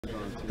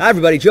Hi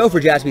everybody, Joe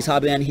for Jaspys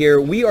Hobbyland here.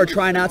 We are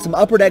trying out some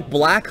Upper Deck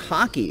Black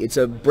Hockey. It's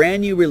a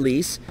brand new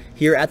release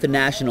here at the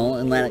National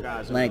in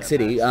Atlantic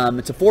City.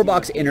 It's a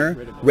 4-box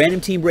inner, random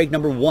team break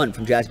number 1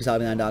 from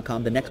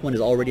JaspysHobbyland.com. The next one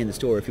is already in the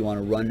store if you want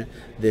to run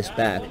this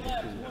back.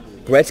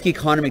 Gretzky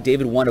Connor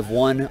McDavid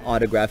 1/1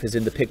 autograph is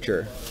in the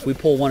picture. If we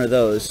pull one of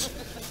those,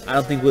 I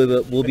don't think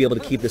we'll be able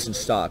to keep this in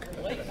stock.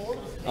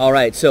 All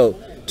right, so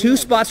 2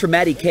 spots for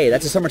Matty K.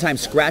 That's a summertime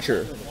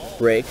scratcher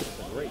break.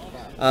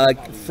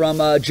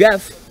 From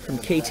Jeff from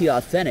KT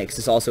Authentics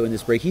is also in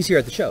this break. He's here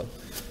at the show.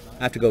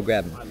 I have to go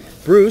grab him.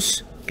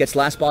 Bruce gets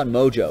last spot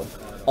mojo.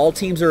 All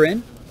teams are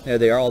in. There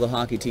they are, all the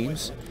hockey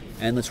teams.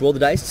 And let's roll the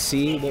dice to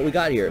see what we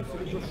got here.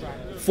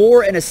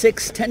 4 and a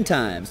 6, 10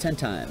 times. 10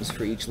 times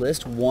for each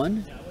list.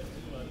 1,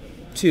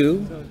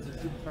 2,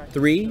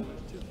 3,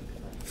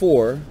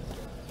 4,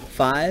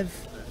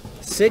 5,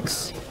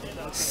 6,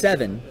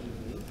 7,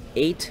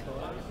 8,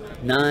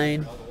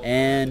 9,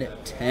 and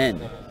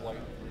 10.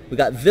 We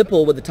got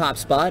Vipple with the top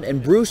spot,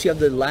 and Bruce, you have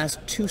the last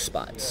 2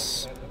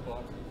 spots.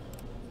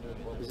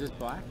 Is this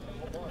black?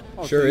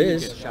 Oh, sure so you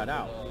is. Get shut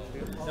out.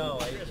 No,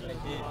 I did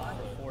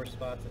 4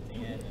 spots at the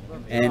end.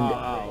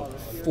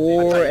 And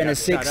 4 and a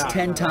 6,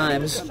 10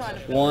 times.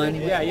 1.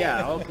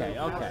 Yeah, okay.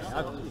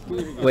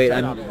 Wait,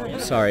 I'm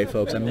sorry,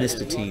 folks. I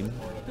missed a team.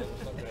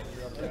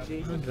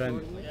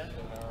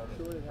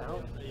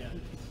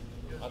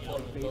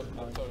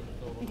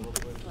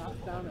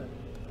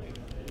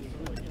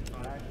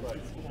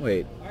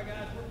 Wait.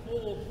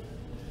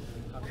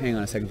 Hang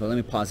on a second, folks. Let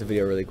me pause the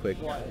video really quick.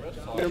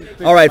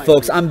 All right,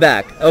 folks, I'm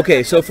back.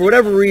 Okay, so for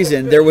whatever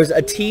reason, there was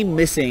a team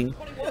missing,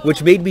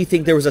 which made me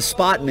think there was a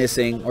spot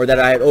missing or that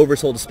I had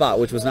oversold a spot,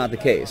 which was not the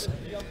case.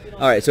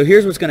 All right, so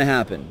here's what's going to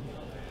happen.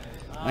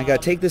 I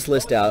got to take this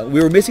list out.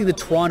 We were missing the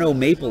Toronto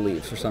Maple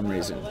Leafs for some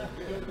reason.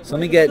 So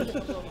let me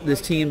get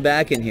this team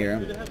back in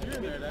here.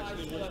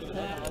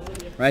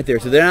 Right there.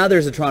 So now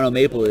there's the Toronto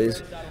Maple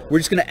Leafs. We're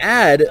just going to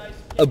add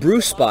a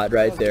Bruce spot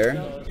right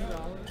there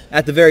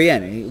at the very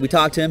end. We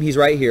talked to him. He's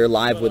right here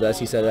live with us.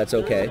 He said that's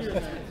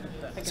okay.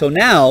 So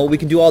now we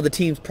can do all the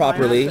teams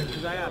properly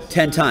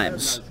 10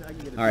 times.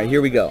 All right,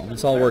 here we go.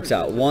 This all works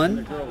out.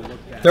 1,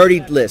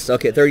 30 lists.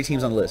 Okay, 30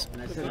 teams on the list.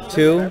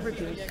 2,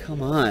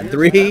 come on.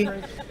 3,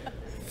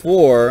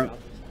 4,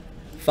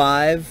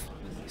 5,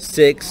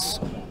 6,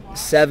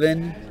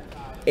 7,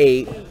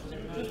 8,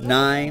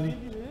 9,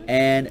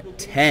 and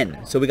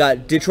 10. So we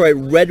got Detroit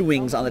Red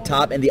Wings on the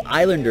top and the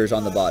Islanders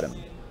on the bottom.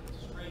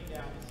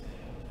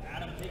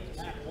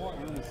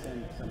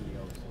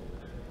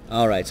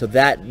 All right, so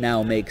that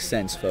now makes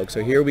sense, folks.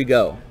 So here we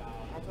go.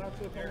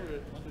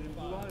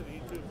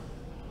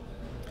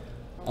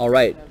 All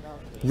right.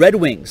 Red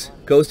Wings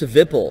goes to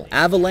Vipple.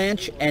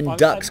 Avalanche and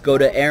Ducks go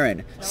to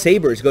Aaron.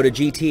 Sabres go to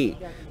GT.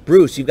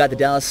 Bruce, you've got the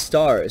Dallas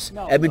Stars.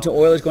 Edmonton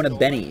Oilers going to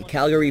Benny.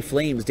 Calgary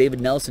Flames,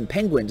 David Nelson.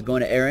 Penguins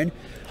going to Aaron.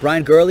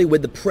 Brian Gurley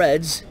with the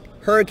Preds.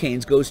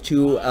 Hurricanes goes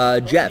to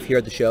Jeff here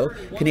at the show.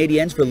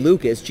 Canadiens for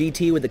Lucas.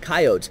 GT with the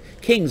Coyotes.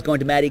 Kings going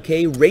to Matty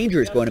K.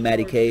 Rangers going to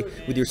Matty K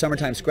with your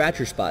summertime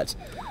scratcher spots.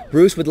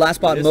 Bruce with last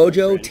spot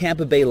mojo.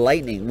 Tampa Bay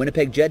Lightning.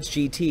 Winnipeg Jets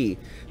GT.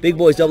 Big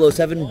Boys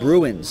 007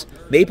 Bruins.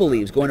 Maple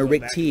Leafs going to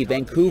Rick T.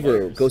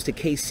 Vancouver goes to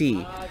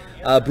KC.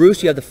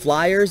 Bruce, you have the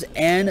Flyers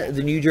and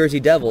the New Jersey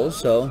Devils,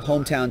 so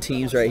hometown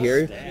teams right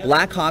here.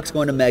 Blackhawks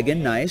going to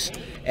Megan, nice.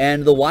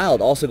 And the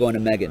Wild also going to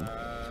Megan.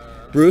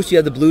 Bruce, you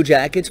have the Blue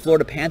Jackets,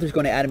 Florida Panthers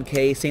going to Adam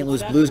K, St.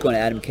 Louis Blues going to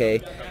Adam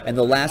K, and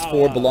the last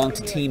 4 belong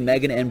to Team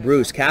Megan and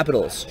Bruce.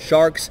 Capitals,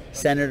 Sharks,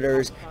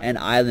 Senators, and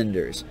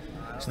Islanders.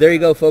 So there you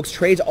go, folks.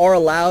 Trades are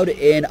allowed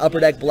in Upper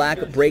Deck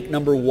Black break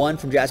number 1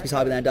 from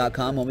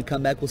JaspysHobbyland.com. When we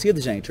come back, we'll see if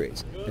there's any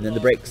trades. And then the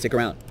break. Stick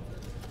around.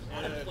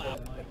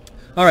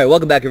 All right,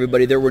 welcome back,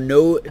 everybody. There were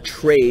no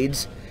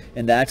trades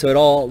in that, so it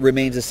all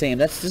remains the same.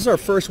 This is our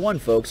first one,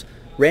 folks.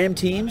 Random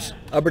teams,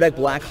 Upper Deck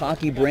Black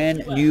Hockey,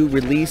 brand new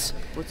release.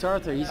 What's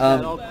Arthur? He's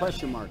got all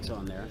question marks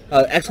on there.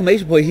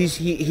 Exclamation point!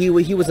 He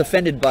was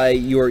offended by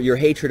your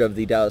hatred of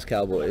the Dallas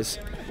Cowboys.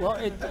 Well,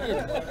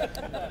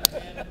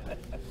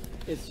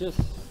 it's just,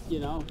 you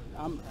know,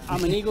 I'm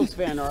an Eagles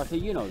fan, Arthur.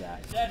 You know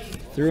that.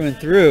 Through and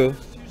through.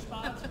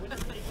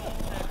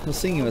 He'll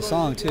sing you a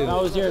song too. If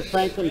I was here at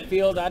Franklin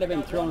Field, I'd have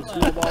been throwing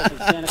snowballs at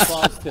Santa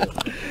Claus too.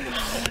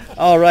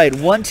 All right,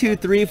 1, 2,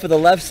 3 for the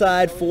left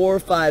side, 4,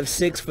 5,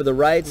 6 for the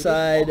right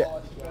side.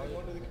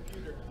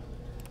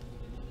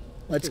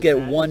 Let's get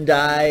 1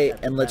 die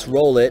and let's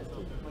roll it.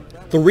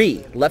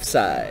 3, left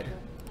side.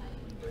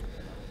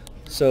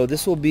 So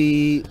this will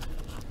be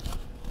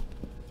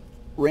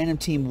random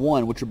team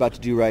 1, which we're about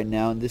to do right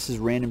now, and this is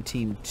random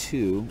team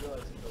 2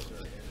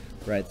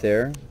 right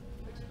there.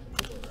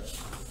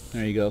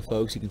 There you go,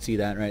 folks. You can see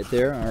that right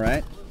there. All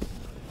right.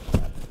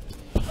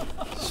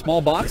 Small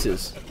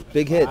boxes.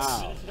 Big hits.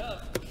 Wow.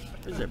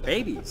 These are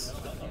babies.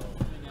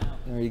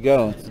 There you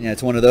go. Yeah,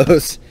 it's one of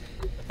those.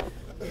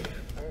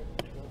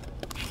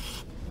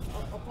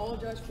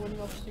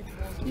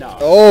 No.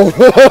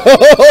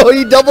 Oh,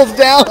 he doubles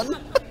down.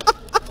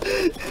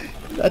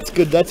 That's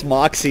good. That's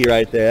moxie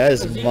right there. That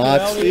is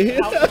moxie.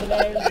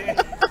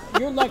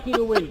 You're lucky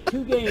to win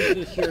 2 games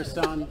this year,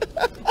 son.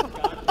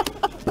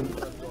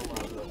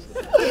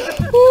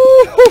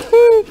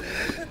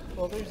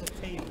 Well, there's a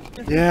tape.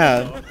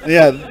 Yeah,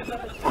 yeah.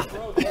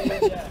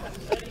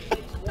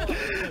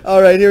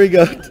 All right, here we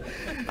go.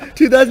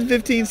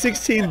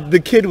 2015-16, the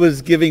kid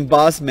was giving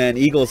Boss Man,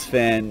 Eagles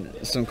fan,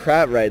 some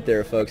crap right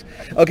there, folks.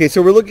 Okay,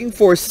 so we're looking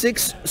for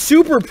 6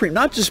 super premium,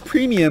 not just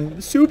premium,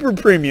 super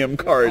premium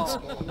cards.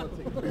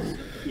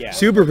 Yeah.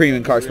 Super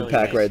premium cards per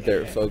pack right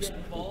there, folks.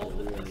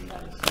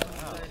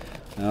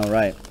 All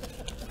right.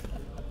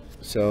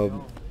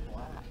 So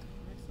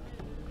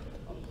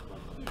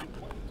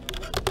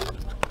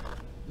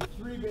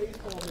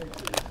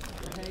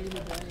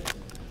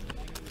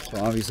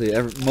obviously,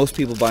 most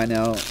people by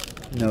now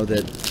know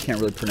that you can't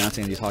really pronounce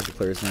any of these hockey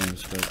players'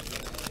 names, but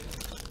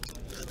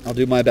I'll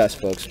do my best,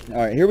 folks. All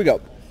right, here we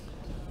go.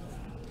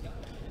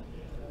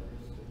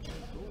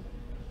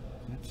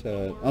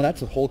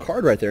 That's a whole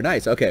card right there.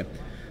 Nice. Okay.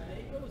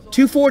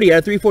 240 out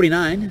of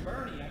 349.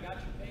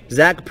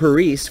 Zach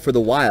Parise for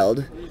the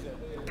Wild.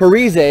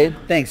 Parise.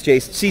 Thanks,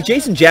 Jason. See,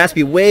 Jason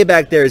Jaspy way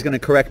back there is going to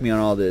correct me on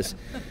all this.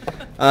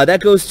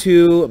 That goes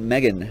to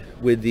Megan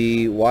with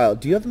the Wild.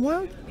 Do you have the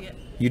Wild? Yeah.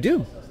 You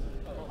do.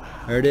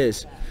 There it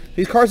is.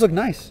 These cards look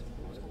nice.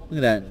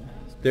 Look at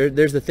that.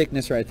 There's the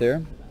thickness right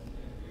there.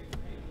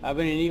 I've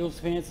been an Eagles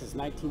fan since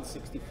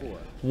 1964.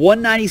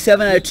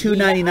 197 out of I had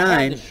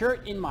 299. the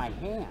shirt in my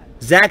hand.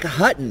 Zach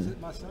Hutton,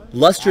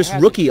 lustrous I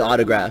had the rookie shirt in my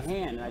autograph.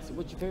 hand, and I said,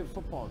 "What's your favorite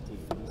football team?"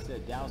 He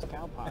said, "Dallas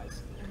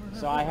Cowboys."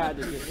 So I had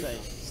to just say,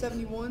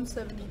 71,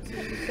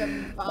 72,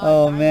 75.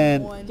 Oh,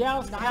 man. 91,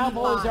 "Dallas 95.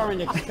 Cowboys are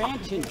an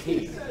expansion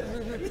team."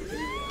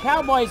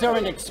 Cowboys are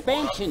an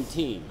expansion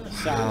team.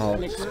 So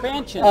an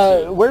expansion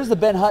team. Where does the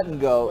Ben Hutton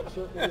go? Is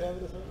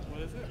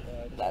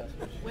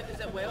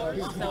that Wales?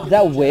 Is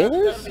that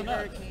Whalers?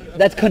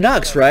 That's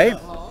Canucks, right?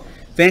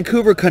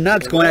 Vancouver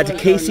Canucks going out to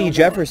KC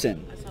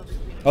Jefferson.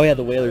 Oh yeah,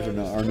 the Whalers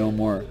are no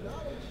more.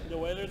 The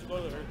Whalers go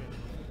to the Hurricanes.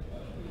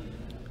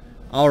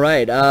 All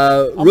right,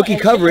 rookie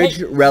coverage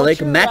hey, relic,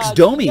 what's your, Max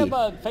do you Domi. have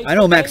a Facebook I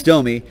know Max page?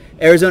 Domi.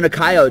 Arizona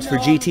Coyotes for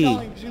No, GT. I'm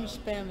calling Drew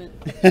spam it.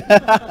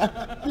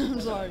 I'm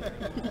sorry.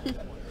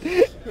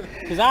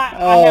 Because I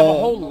have a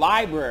whole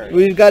library.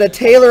 We've got a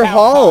Taylor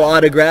Hall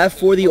autograph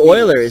for the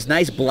Oilers.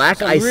 Nice black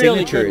Some ice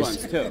really good signatures.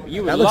 ones, too.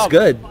 You would That looks love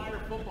good.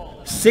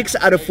 6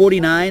 out of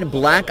 49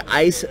 black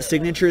ice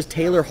signatures.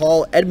 Taylor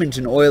Hall,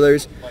 Edmonton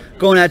Oilers.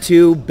 Going out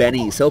to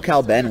Benny,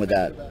 SoCal Ben with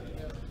that.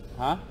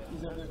 Huh?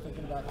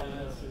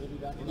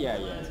 Yeah.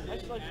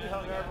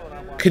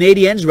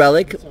 Canadiens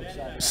relic,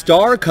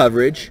 star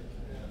coverage.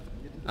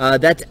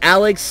 That's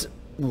Alex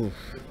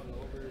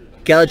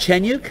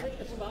Galchenyuk.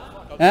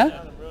 Huh?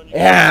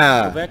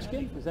 Yeah.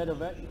 Ovechkin? Is that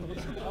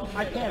Ovechkin?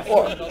 I can't see.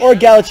 Or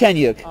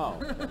Galchenyuk. Oh.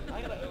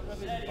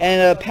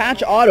 And a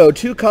patch auto,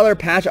 2-color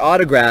patch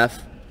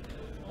autograph.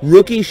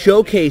 Rookie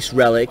showcase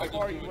relic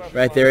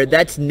right there.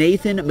 That's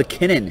Nathan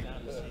McKinnon.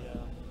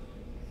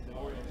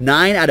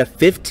 9 out of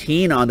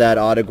 15 on that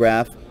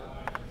autograph.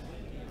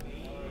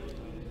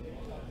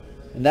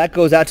 And that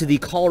goes out to the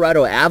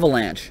Colorado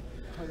Avalanche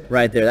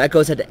right there. That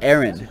goes out to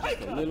Aaron.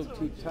 A little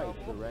too tight,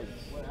 the Reds.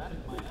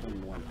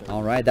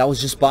 All right, that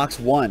was just box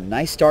 1.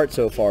 Nice start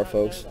so far,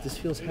 folks. This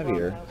feels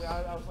heavier.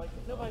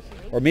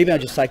 Or maybe I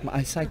just psych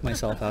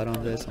myself out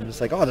on this. I'm just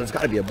like, oh, there's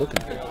got to be a book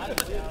in here.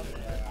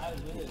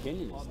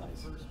 McKinnon is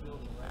nice.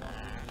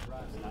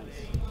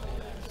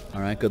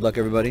 All right, good luck,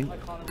 everybody.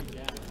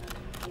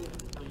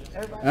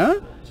 Huh?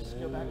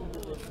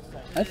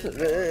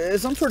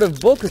 That's some sort of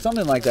book or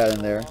something like that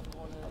in there.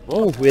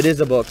 Oh, it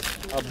is a book.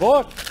 A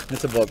book?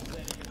 It's a book.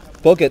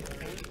 Book it.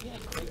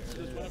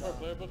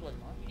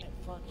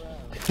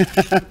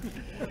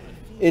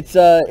 It's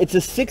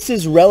a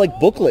Sixes relic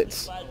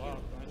booklets. All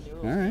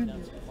right.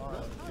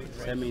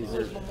 That means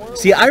there's...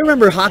 See, I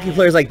remember hockey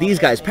players like these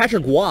guys.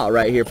 Patrick Waugh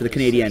right here for the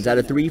Canadiens out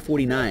of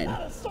 349.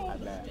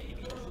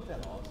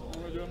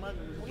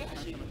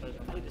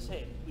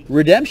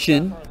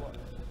 Redemption.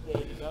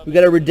 We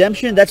got a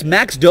redemption. That's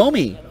Max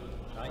Domi.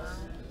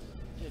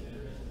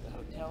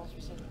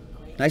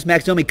 Nice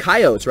Max Domi.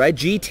 Coyotes, right?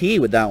 GT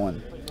with that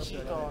one.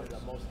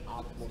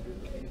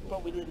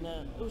 But we didn't,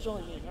 it was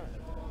only me and her.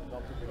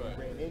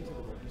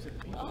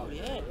 Oh,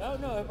 yeah. Oh,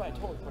 no, everybody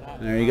told us what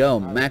happened. There you go.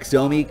 Max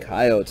Domi.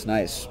 Coyotes.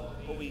 Nice.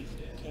 But we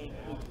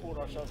pulled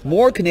ourselves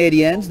More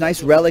Canadiens.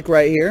 Nice relic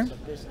right here.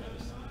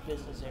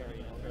 business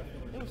area.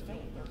 It was fun.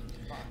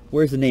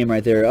 Where's the name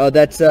right there? Oh,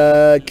 that's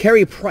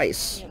Carey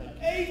Price.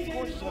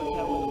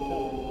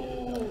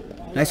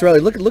 Nice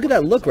relic. Look at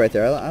that look right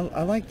there.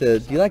 I like the.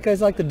 Do you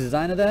guys like the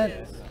design of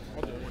that?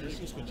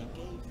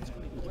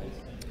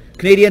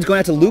 Canadiens going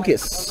out to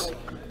Lucas.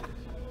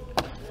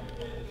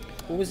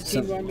 What was the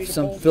team you wanted me to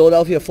Some pull?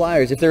 Philadelphia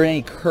Flyers, if there are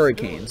any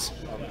Hurricanes.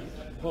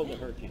 Pull the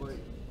Hurricanes.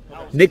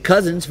 Nick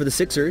Cousins for the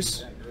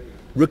Sixers.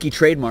 Rookie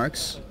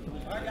trademarks.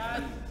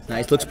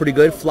 Nice, looks pretty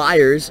good.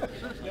 Flyers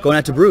going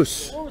out to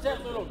Bruce. Where was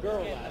that little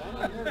girl at? I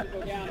wanted her to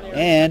go down there.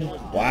 And,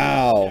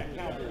 wow,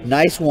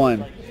 nice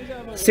one.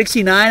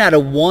 69 out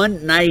of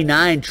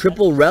 199,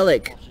 triple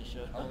relic.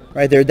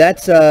 Right there,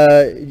 that's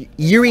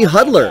Yuri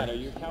Hudler. Are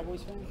you a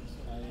Cowboys fan?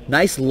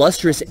 Nice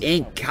lustrous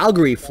ink.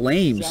 Calgary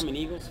Flames. I'm an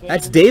Eagles fan.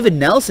 That's David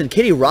Nelson.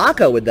 Kitty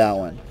Rocca with that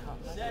one.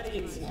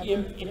 It's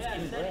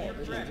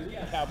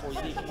inbred. Cowboys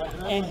Eagles.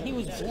 And he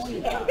was born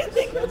in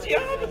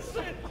Dallas.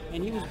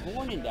 And he was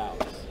born in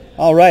Dallas.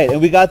 All right,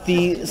 and we got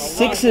the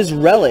Sixes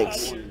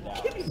Relics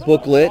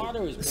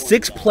booklet.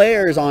 6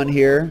 players on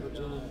here.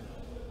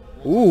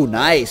 Ooh,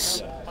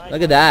 nice.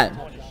 Look at that.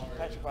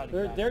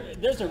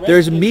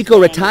 There's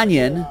Mikko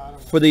Ratanyan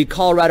for the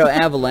Colorado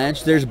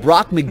Avalanche. There's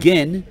Brock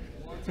McGinn.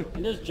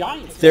 And there's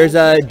Giants. There's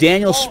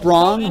Daniel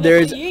Sprong.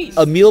 There's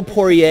Emile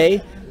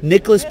Poirier,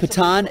 Nicholas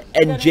Patan,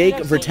 and Jake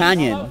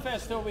Virtanyan.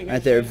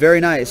 Right there. Very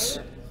nice.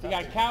 We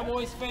got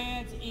Cowboys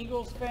fans,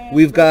 Eagles fans.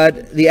 We've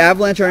got the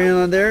Avalanche are in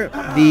on there.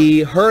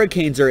 The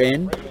Hurricanes are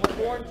in.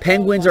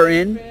 Penguins are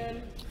in.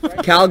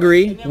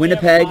 Calgary,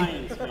 Winnipeg,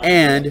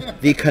 and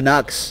the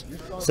Canucks.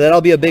 So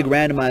that'll be a big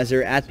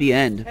randomizer at the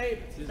end.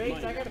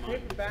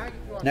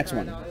 Next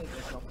one.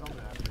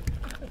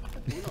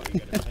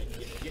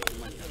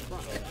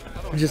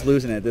 I'm just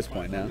losing it at this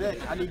point now.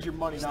 I need your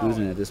money Just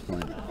losing it at this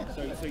point.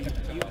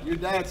 Your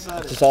dad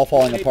said It's all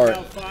falling apart.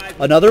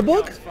 Another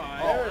book?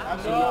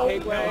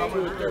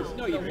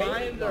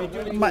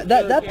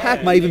 That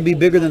pack might even be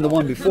bigger than the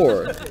one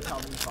before.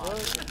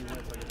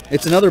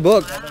 It's another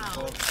book.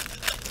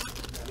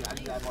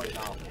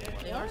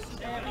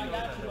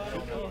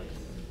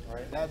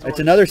 It's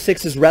another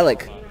Sixes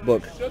Relic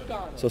book.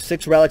 So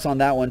 6 relics on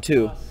that one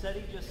too.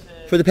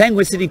 For the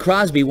Penguins, Sidney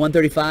Crosby,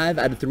 135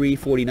 out of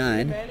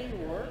 349.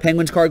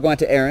 Penguins card going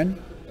to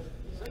Aaron.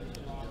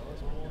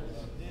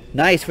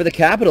 Nice for the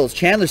Capitals,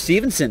 Chandler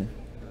Stevenson,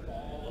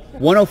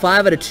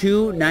 105 out of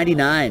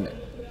 299.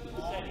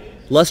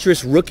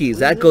 Lustrous rookies,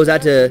 that goes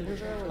out to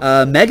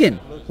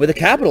Megan with the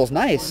Capitals.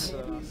 Nice.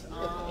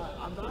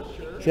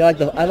 See,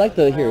 I like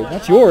the here.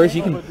 That's yours.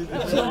 You can.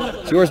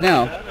 It's yours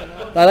now.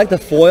 I like the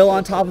foil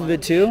on top of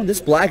it too. This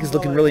black is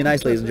looking really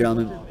nice, ladies and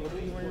gentlemen.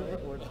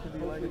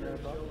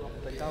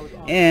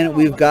 And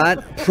we've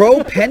got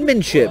pro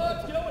penmanship.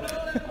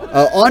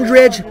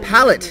 Andrej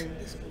Pallet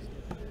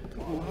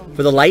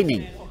for the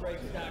Lightning.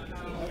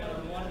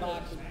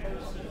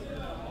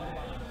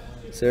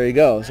 So there you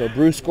go. So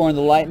Bruce scoring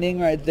the Lightning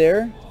right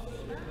there.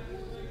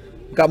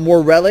 Got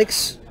more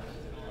relics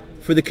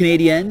for the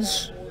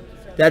Canadiens.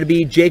 That'd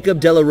be Jacob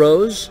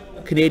Delarose,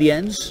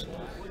 Canadiens.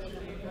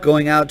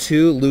 Going out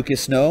to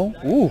Lucas Snow.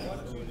 Ooh.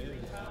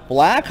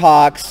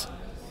 Blackhawks.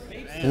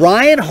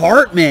 Ryan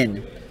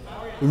Hartman.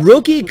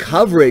 Rookie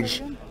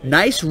coverage.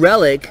 Nice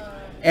relic.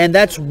 And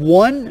that's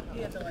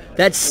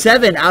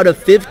 7 out of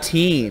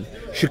 15.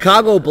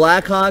 Chicago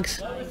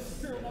Blackhawks.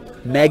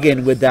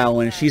 Megan with that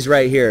one. She's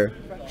right here.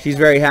 She's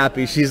very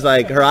happy. She's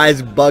like, her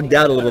eyes bugged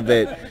out a little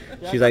bit.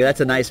 She's like,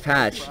 that's a nice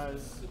patch.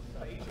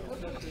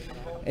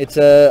 It's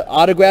a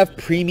autographed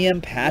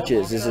premium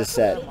patches is this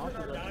set.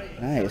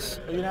 Nice.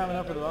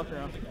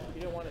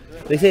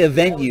 They say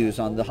event use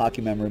on the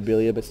hockey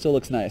memorabilia, but still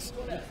looks nice.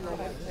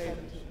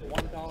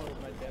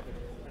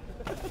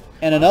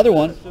 And another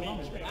one.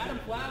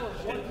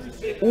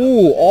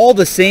 Ooh, all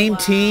the same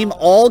team,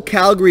 all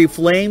Calgary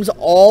Flames,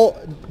 all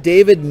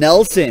David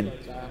Nelson.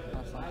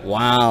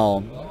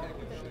 Wow.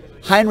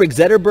 Heinrich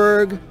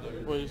Zetterberg,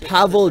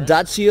 Pavel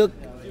Datsyuk,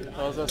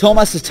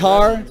 Thomas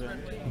Tatar,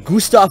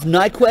 Gustav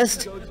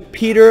Nyquist,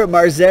 Peter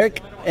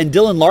Marzek, and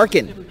Dylan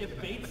Larkin.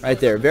 Right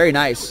there, very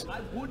nice.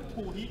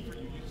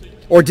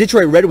 Or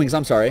Detroit Red Wings,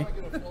 I'm sorry.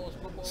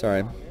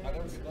 Sorry.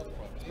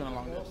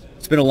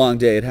 It's been a long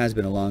day. It has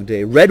been a long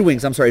day. Red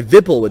Wings, I'm sorry,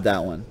 Vipple with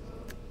that one.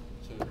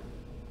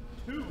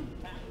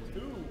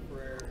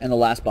 And the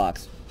last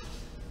box.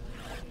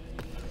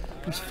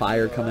 There's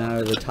fire coming out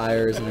of the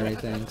tires and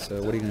everything,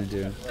 so what are you going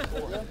to do?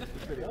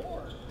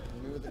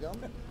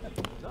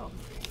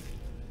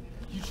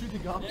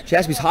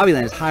 Jaspys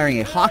Hobbyland is hiring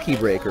a hockey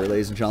breaker,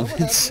 ladies and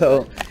gentlemen,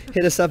 so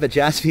hit us up at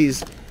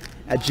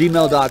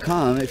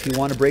jaspys@gmail.com if you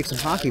want to break some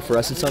hockey for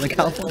us in Southern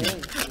California.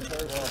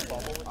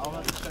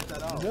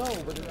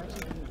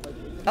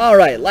 All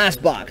right,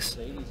 last box.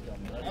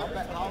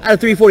 Out of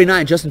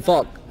 349, Justin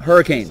Falk,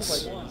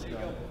 Hurricanes.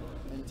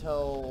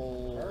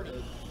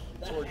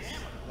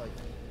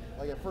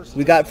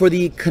 We got for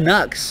the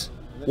Canucks,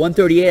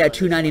 138 at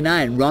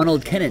 299,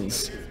 Ronald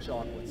Kennens,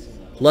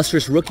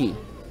 lustrous rookie.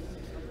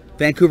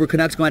 Vancouver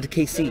Canucks going out to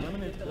KC.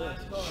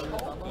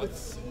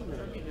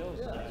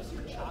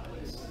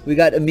 We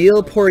got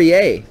Emile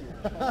Poirier.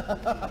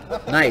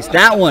 Nice.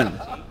 That one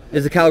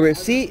is the Calgary.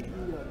 See,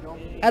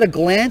 at a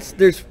glance,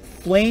 there's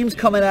flames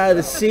coming out of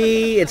the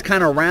sea. It's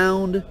kind of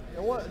round.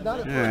 All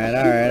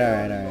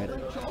right.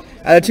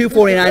 Out of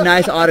 249,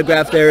 nice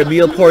autograph there,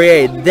 Emile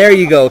Poirier. There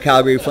you go,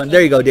 Calgary Flame.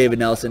 There you go, David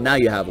Nelson. Now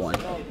you have one.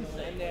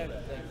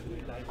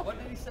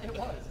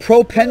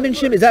 Pro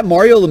penmanship, is that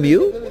Mario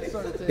Lemieux?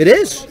 It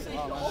is.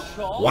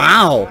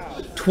 Wow.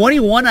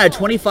 21 out of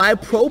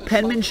 25, pro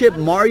penmanship,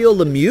 Mario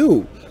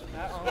Lemieux.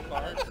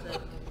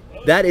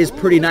 That is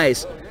pretty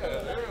nice.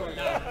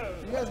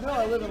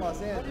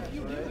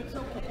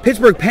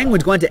 Pittsburgh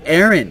Penguins going to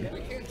Aaron.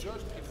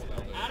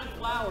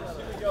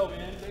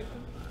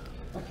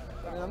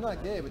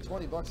 hey, but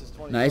 $20 is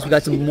 20. Nice. We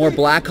got some more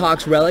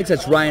Blackhawks relics.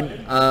 That's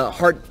Ryan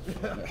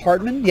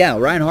Hartman. Yeah,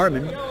 Ryan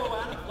Hartman.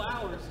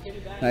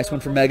 Nice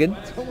one for Megan.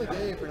 It's only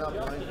Dave for not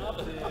playing.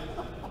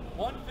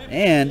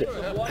 And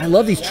I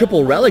love these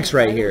triple relics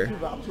right here.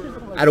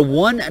 Out of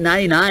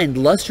 199,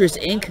 Lustrous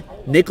Ink,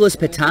 Nicholas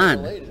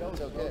Petan.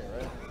 It's okay,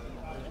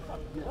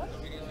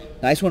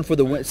 right? Nice one for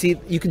the win. See,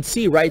 you can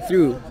see right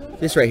through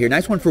this right here.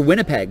 Nice one for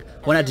Winnipeg.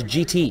 Went out to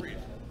GT.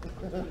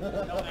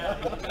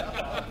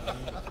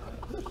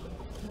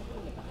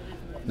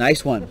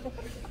 Nice one.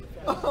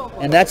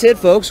 And that's it,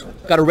 folks.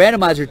 Got a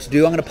randomizer to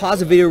do. I'm going to pause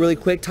the video really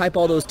quick, type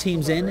all those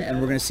teams in,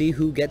 and we're going to see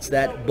who gets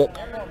that book.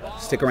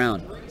 Stick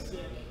around.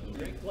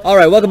 All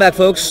right, welcome back,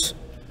 folks.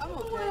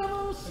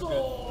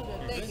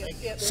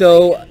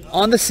 So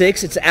on the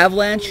 6, it's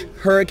Avalanche,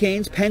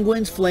 Hurricanes,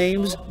 Penguins,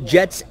 Flames,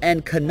 Jets,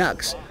 and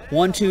Canucks.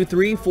 1, 2,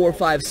 3, 4,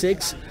 5,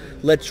 6.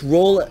 Let's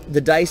roll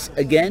the dice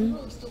again.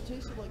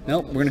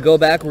 Nope, we're going to go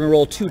back. We're going to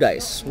roll 2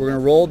 dice. We're going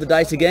to roll the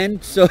dice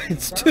again. So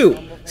it's 2.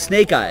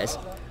 Snake eyes.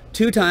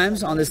 2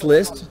 times on this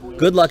list.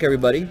 Good luck,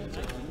 everybody.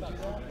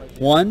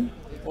 1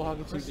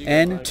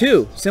 and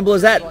 2. Simple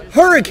as that.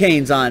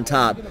 Hurricanes on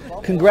top.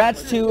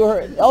 Congrats to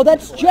her. Oh,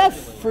 that's Jeff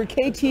for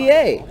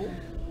KTA.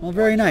 Well,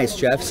 very nice,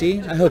 Jeff.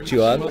 See, I hooked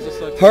you up.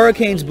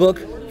 Hurricanes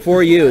book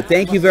for you.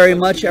 Thank you very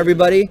much,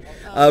 everybody.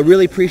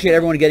 Really appreciate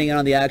everyone getting in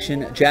on the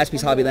action.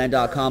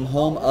 JaspysHobbyland.com,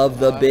 home of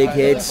the big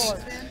hits.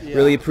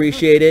 Really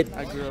appreciate it.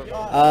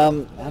 I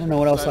don't know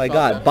what else I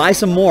got. Buy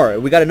some more.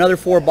 We got another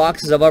 4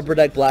 boxes of Upper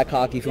Deck Black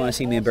Hockey if you want to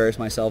see me embarrass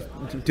myself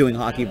doing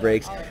hockey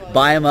breaks.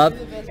 Buy them up.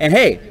 And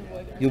hey,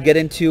 you'll get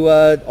into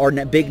our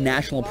big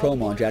national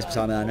promo on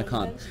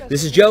JaspysHobbyland.com.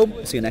 This is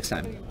Joe. See you next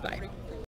time. Bye.